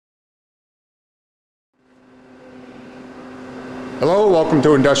Hello, welcome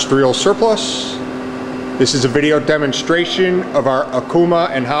to Industrial Surplus. This is a video demonstration of our Okuma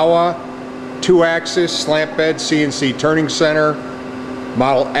Howa 2-axis slant bed CNC turning center,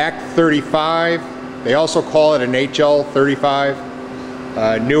 model ACT-35. They also call it an HL-35.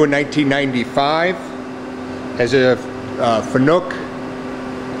 New in 1995. Has a Fanuc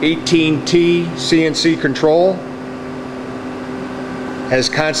 18T CNC control. Has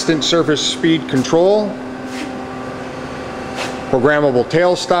constant surface speed control. Programmable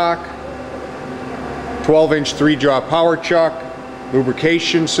tailstock, 12-inch 3-jaw power chuck,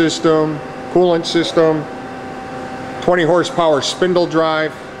 lubrication system, coolant system, 20 horsepower spindle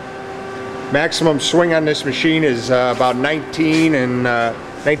drive. Maximum swing on this machine is about 19 and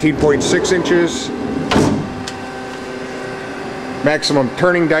 19.6 inches. Maximum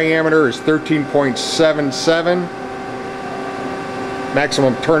turning diameter is 13.77.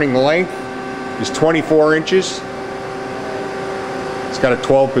 Maximum turning length is 24 inches. It's got a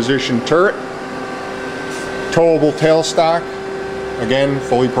 12-position turret. Towable tailstock. Again,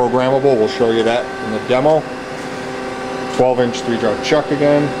 fully programmable. We'll show you that in the demo. 12-inch 3-jaw chuck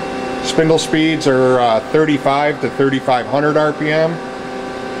again. Spindle speeds are 35 to 3500 RPM.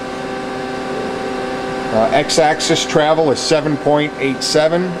 X-axis travel is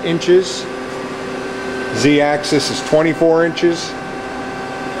 7.87 inches. Z-axis is 24 inches.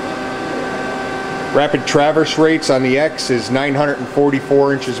 Rapid traverse rates on the X is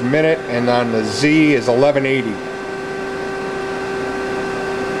 944 inches a minute, and on the Z is 1180.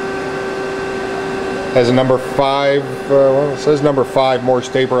 Has a number 5, well, it says number 5 Morse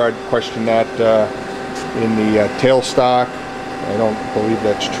taper. I'd question that in the tailstock. I don't believe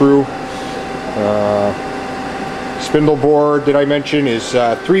that's true. Spindle bore, did I mention, is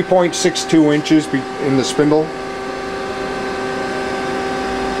 3.62 inches in the spindle.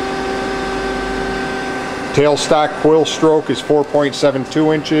 Tailstock quill stroke is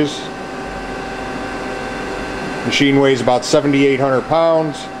 4.72 inches. Machine weighs about 7,800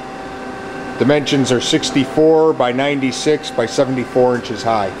 pounds. Dimensions are 64 by 96 by 74 inches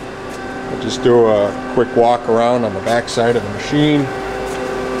high. I'll just do a quick walk around on the back side of the machine.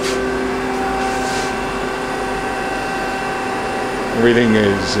 Everything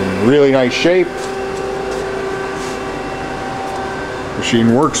is in really nice shape.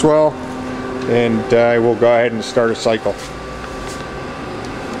 Machine works well. And I will go ahead and start a cycle.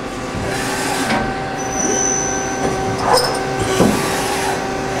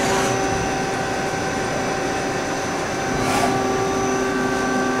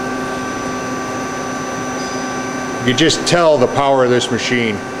 You can just tell the power of this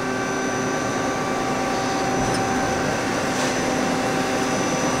machine.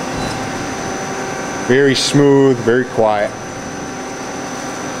 Very smooth, very quiet.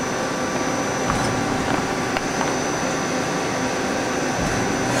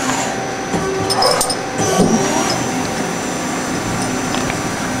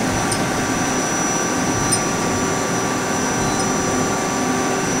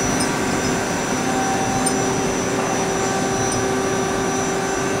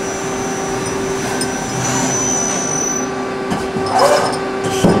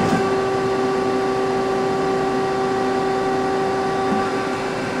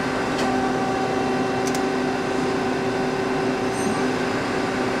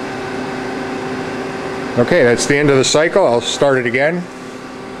 Okay, that's the end of the cycle. I'll start it again.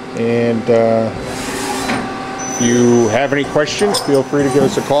 And if you have any questions, feel free to give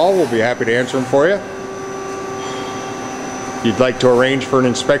us a call. We'll be happy to answer them for you. If you'd like to arrange for an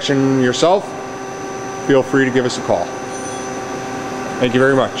inspection yourself, feel free to give us a call. Thank you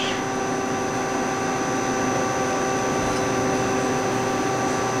very much.